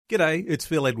G'day, it's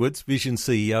Phil Edwards, Vision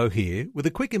CEO here, with a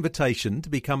quick invitation to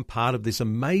become part of this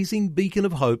amazing beacon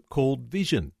of hope called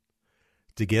Vision.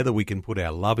 Together we can put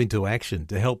our love into action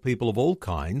to help people of all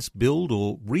kinds build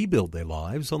or rebuild their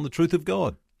lives on the truth of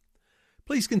God.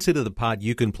 Please consider the part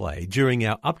you can play during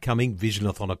our upcoming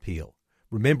Visionathon appeal,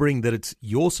 remembering that it's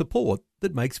your support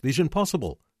that makes Vision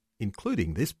possible,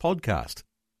 including this podcast.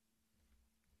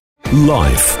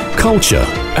 Life, culture,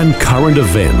 and current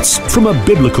events from a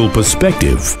biblical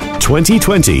perspective.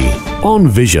 2020 on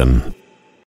Vision.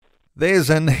 There's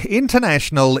an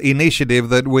international initiative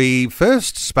that we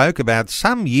first spoke about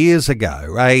some years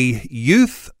ago, a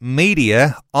youth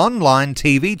media online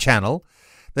TV channel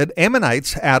that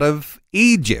emanates out of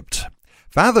Egypt.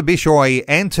 Father Bishoy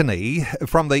Elantony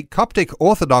from the Coptic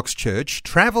Orthodox Church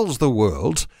travels the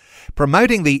world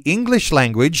promoting the English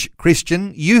language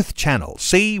Christian youth channel,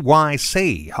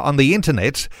 CYC, on the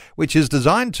internet, which is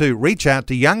designed to reach out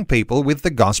to young people with the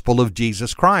gospel of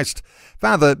Jesus Christ.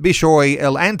 Father Bishoy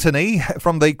Elantony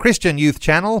from the Christian youth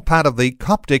channel, part of the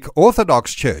Coptic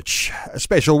Orthodox Church. A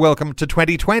special welcome to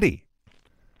 2020.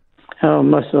 Oh,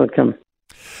 most welcome.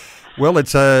 Well,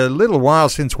 it's a little while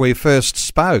since we first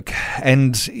spoke,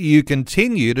 and you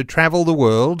continue to travel the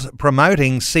world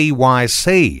promoting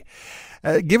CYC.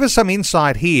 Give us some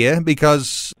insight here,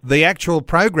 because the actual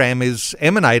program is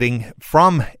emanating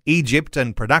from Egypt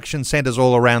and production centres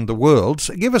all around the world.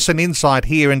 So give us an insight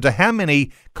here into how many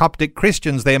Coptic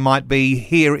Christians there might be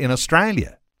here in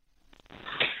Australia.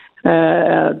 There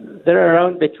are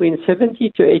around between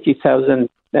 70 to 80,000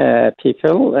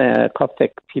 people,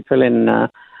 Coptic people in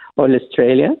all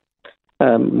Australia.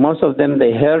 Most of them,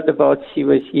 they heard about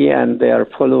CYC and they are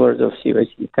followers of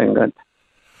CYC, thank God.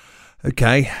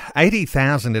 Okay,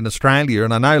 80,000 in Australia,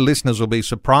 and I know listeners will be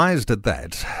surprised at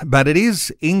that, but it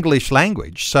is English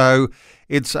language, so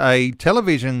it's a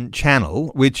television channel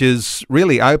which is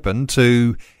really open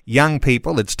to young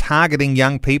people. It's targeting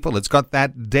young people. It's got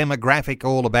that demographic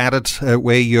all about it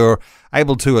where you're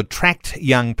able to attract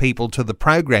young people to the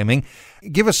programming.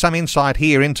 Give us some insight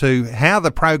here into how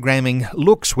the programming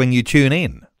looks when you tune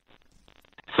in.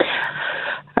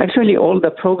 Actually, all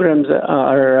the programs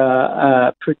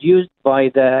are produced by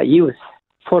the youth,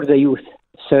 for the youth.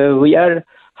 So we are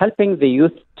helping the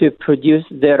youth to produce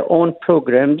their own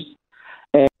programs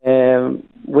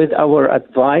with our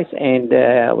advice and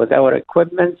with our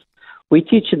equipment. We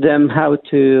teach them how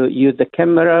to use the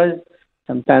cameras.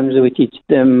 Sometimes we teach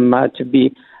them how to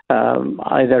be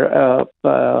either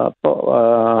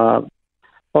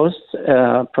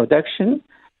post-production,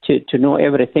 to know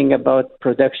everything about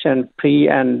production, pre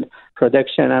and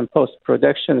production and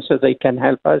post-production, so they can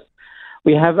help us.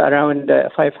 We have around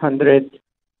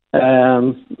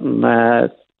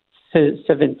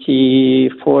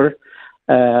 574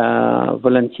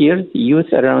 volunteers,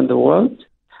 youth around the world,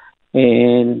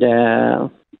 and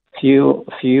few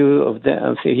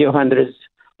hundreds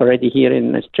already here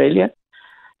in Australia.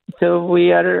 So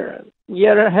we are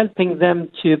helping them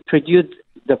to produce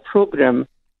the program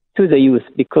to the youth,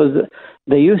 because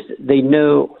the youth, they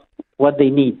know what they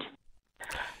need.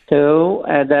 So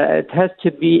it has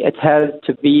to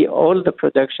be all the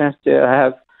productions to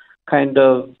have kind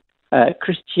of a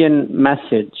Christian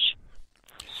message.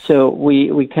 So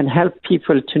we can help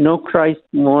people to know Christ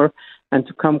more and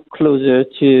to come closer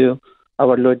to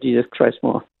our Lord Jesus Christ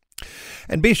more.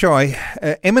 And Bishoy,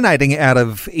 emanating out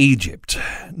of Egypt.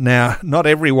 Now, not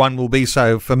everyone will be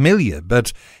so familiar,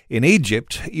 but in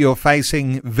Egypt, you're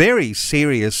facing very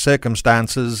serious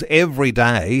circumstances every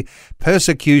day.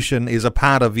 Persecution is a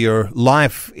part of your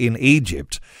life in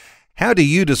Egypt. How do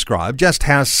you describe just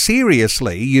how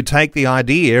seriously you take the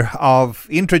idea of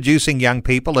introducing young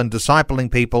people and discipling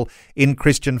people in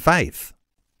Christian faith?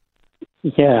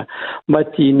 Yeah,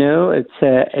 but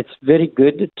it's very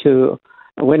good to.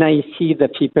 When I see the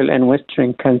people in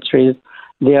Western countries,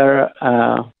 they are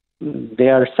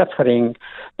suffering.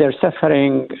 They're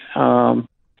suffering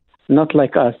not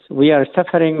like us. We are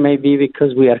suffering maybe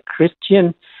because we are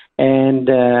Christian, and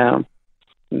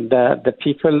the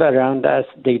people around us,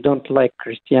 they don't like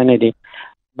Christianity.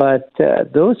 But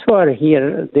those who are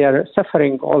here, they are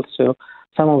suffering also.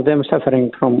 Some of them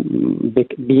suffering from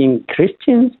being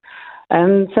Christians,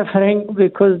 and suffering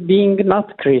because being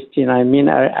not Christian,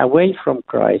 are away from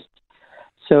Christ.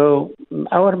 So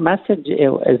our message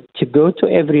is to go to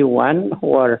everyone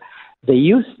who are the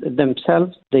youth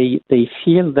themselves. They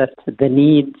feel that the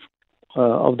needs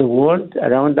of the world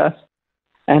around us.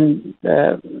 And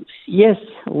yes,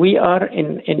 we are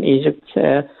in Egypt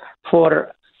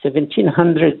for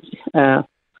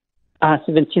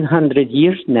 1700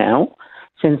 years now,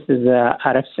 since the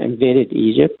Arabs invaded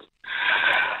Egypt.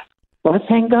 Well,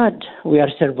 thank God we are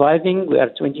surviving. We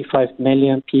are 25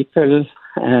 million people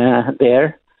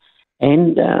there,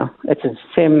 and it's the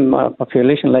same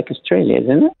population like Australia,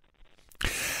 isn't it?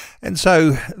 And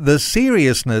so the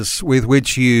seriousness with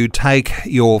which you take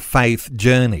your faith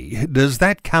journey, does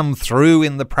that come through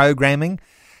in the programming?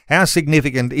 How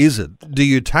significant is it? Do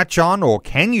you touch on, or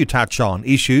can you touch on,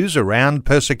 issues around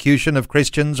persecution of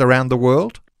Christians around the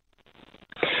world?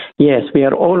 Yes, we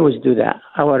are always do that.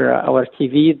 Our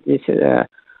TV, this is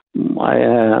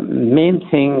my main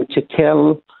thing to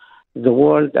tell the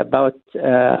world about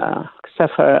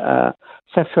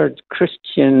suffered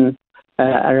Christian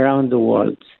around the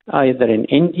world, either in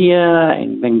India,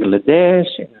 in Bangladesh,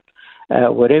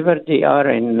 wherever they are,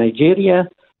 in Nigeria.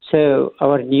 So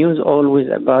our news always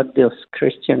about those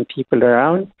Christian people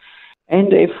around.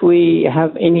 And if we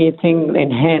have anything in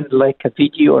hand, like a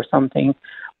video or something,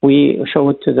 we show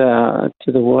it to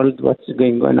the world what's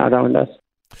going on around us.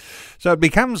 So it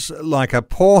becomes like a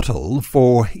portal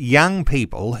for young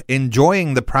people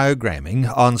enjoying the programming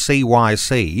on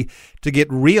CYC to get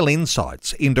real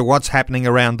insights into what's happening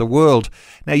around the world.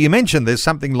 Now, you mentioned there's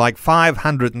something like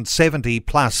 570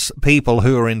 plus people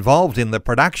who are involved in the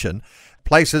production.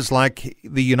 Places like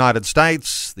the United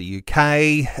States, the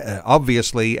UK,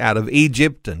 obviously out of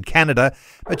Egypt and Canada,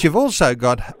 but you've also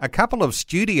got a couple of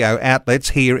studio outlets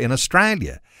here in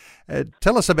Australia.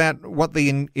 Tell us about what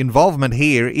the involvement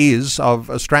here is of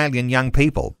Australian young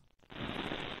people.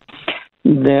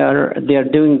 They're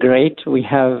doing great. We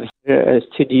have a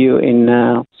studio in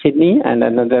Sydney and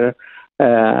another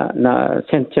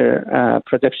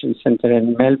production center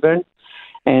in Melbourne.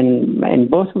 And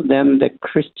both of them, the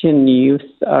Christian youth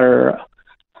are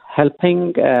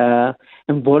helping,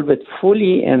 involved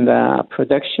fully in the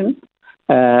production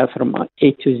from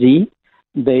A to Z.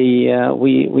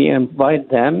 We invite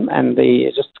them, and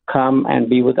they just come and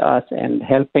be with us and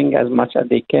helping as much as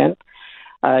they can.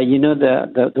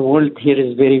 The world here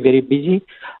is very, very busy,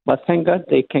 but thank God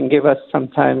they can give us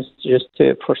sometimes just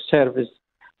for service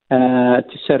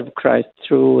to serve Christ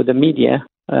through the media.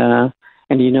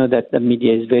 And you know that the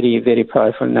media is very, very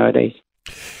powerful nowadays.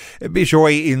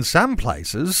 Bishoy, in some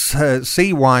places,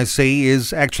 CYC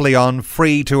is actually on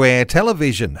free-to-air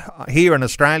television. Here in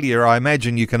Australia, I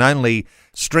imagine you can only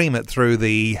stream it through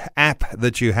the app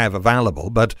that you have available.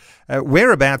 But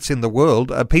whereabouts in the world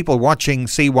are people watching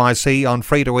CYC on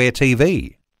free-to-air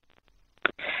TV?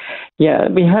 Yeah,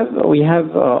 we have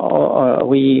our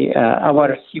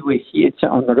CYC. It's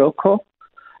on Roku.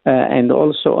 And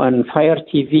also on Fire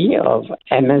TV of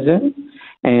Amazon,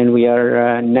 and we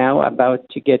are now about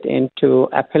to get into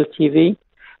Apple TV.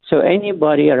 So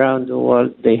anybody around the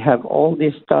world, they have all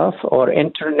this stuff, or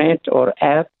internet, or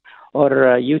app, or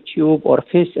YouTube, or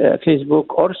Facebook,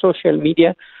 or social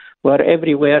media. We're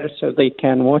everywhere, so they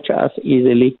can watch us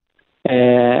easily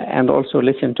and also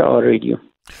listen to our radio.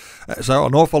 So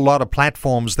an awful lot of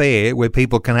platforms there where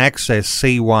people can access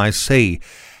CYC.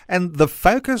 And the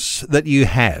focus that you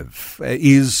have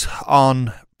is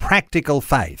on practical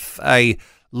faith, a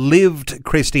lived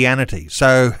Christianity.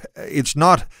 So it's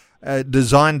not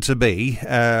designed to be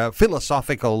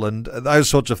philosophical and those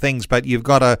sorts of things, but you've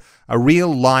got a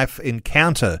real life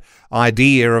encounter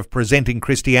idea of presenting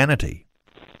Christianity.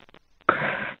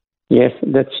 Yes,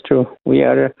 that's true. We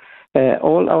are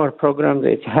all our programs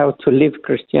is how to live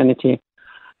Christianity.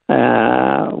 We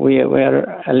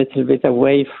are a little bit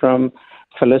away from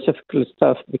philosophical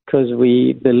stuff because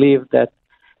we believe that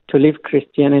to live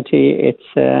Christianity,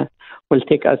 it's will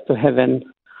take us to heaven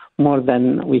more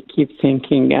than we keep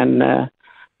thinking and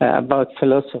about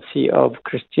philosophy of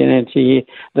Christianity,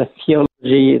 the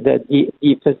theology, the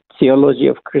deepest theology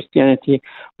of Christianity.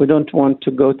 We don't want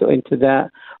to go into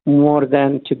that more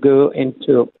than to go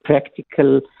into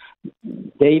practical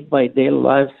day-by-day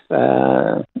life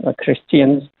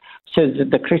Christians. So that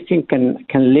the Christian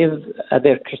can live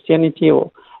their Christianity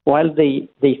while they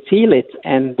feel it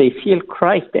and they feel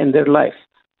Christ in their life.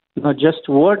 Not just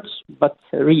words, but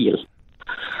real.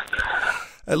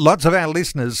 Lots of our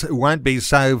listeners won't be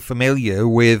so familiar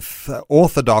with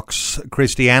Orthodox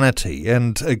Christianity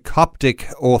and Coptic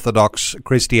Orthodox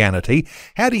Christianity.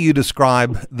 How do you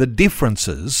describe the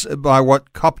differences by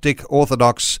what Coptic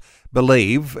Orthodox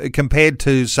believe compared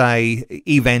to, say,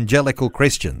 evangelical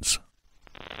Christians?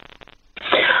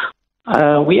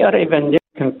 We are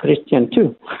evangelical Christian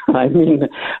too. I mean,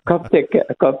 Coptic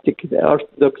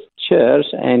Orthodox Church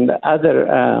and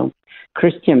other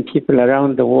Christian people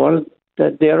around the world,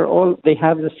 that they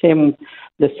have the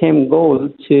same goal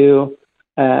to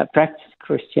practice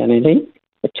Christianity,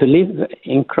 to live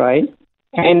in Christ,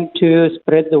 and to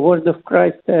spread the word of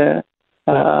Christ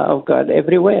of God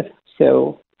everywhere.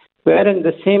 So we are in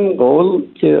the same goal,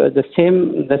 to the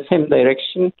same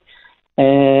direction.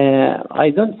 I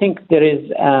don't think there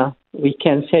is, we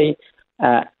can say,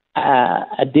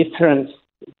 a difference,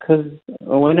 because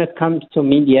when it comes to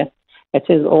media, it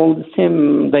is all the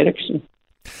same direction.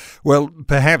 Well,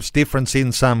 perhaps difference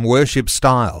in some worship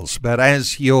styles, but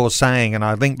as you're saying, and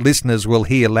I think listeners will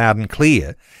hear loud and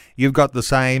clear, you've got the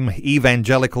same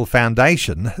evangelical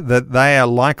foundation that they are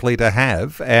likely to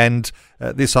have, and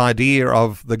this idea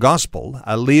of the gospel,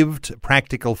 a lived,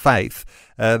 practical faith,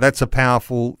 that's a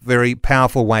powerful, very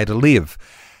powerful way to live.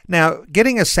 Now,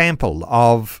 getting a sample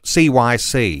of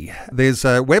CYC, there's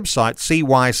a website,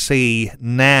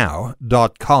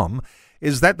 cycnow.com.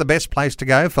 Is that the best place to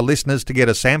go for listeners to get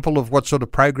a sample of what sort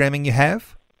of programming you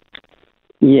have?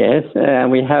 Yes,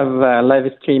 we have live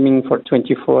streaming for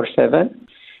 24/7,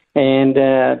 and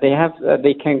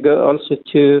they can go also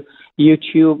to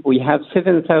YouTube. We have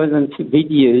 7,000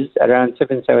 videos, around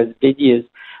 7,000 videos.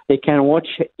 They can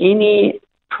watch any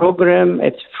program.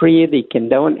 It's free. They can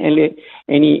download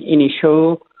any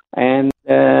show, and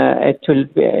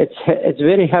it's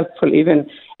very helpful even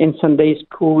in Sunday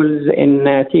schools, in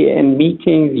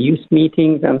meetings, youth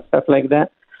meetings, and stuff like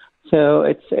that. So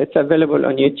it's available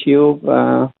on YouTube.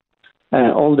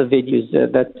 All the videos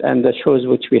and the shows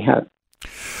which we have.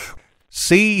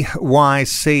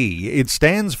 CYC, it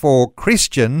stands for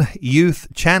Christian Youth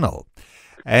Channel.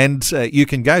 And you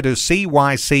can go to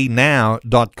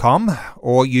cycnow.com,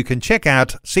 or you can check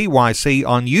out CYC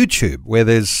on YouTube, where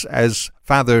there's, as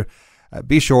Father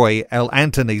Bishoy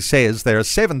Elantony says, there are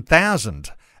 7,000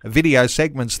 video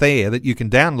segments there that you can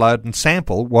download and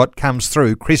sample what comes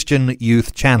through Christian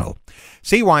Youth Channel.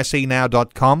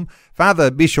 cycnow.com. Father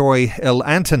Bishoy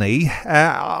Elantony,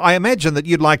 I imagine that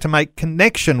you'd like to make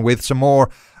connection with some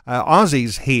more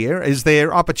Aussies here. Is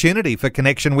there opportunity for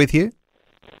connection with you?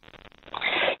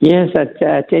 Yes,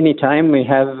 at any time we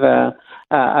have.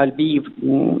 I'll be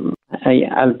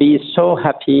so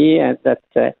happy that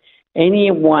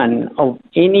anyone of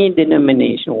any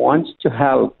denomination wants to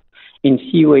help in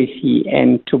CYC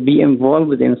and to be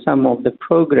involved in some of the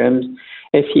programs.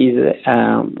 If he's,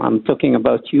 I'm talking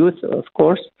about youth, of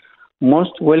course,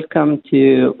 most welcome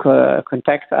to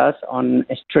contact us on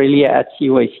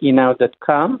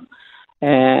australia@cycnow.com,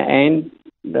 and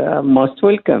most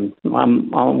welcome.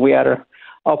 We are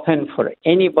open for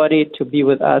anybody to be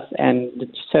with us and to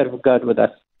serve God with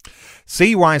us.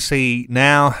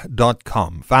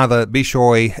 cycnow.com. Father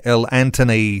Bishoy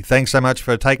Elantony, thanks so much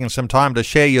for taking some time to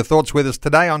share your thoughts with us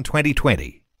today on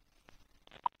 2020.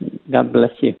 God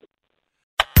bless you.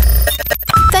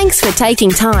 Thanks for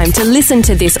taking time to listen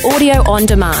to this audio on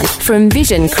demand from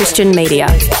Vision Christian Media.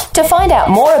 To find out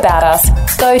more about us,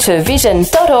 go to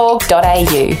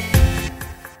vision.org.au.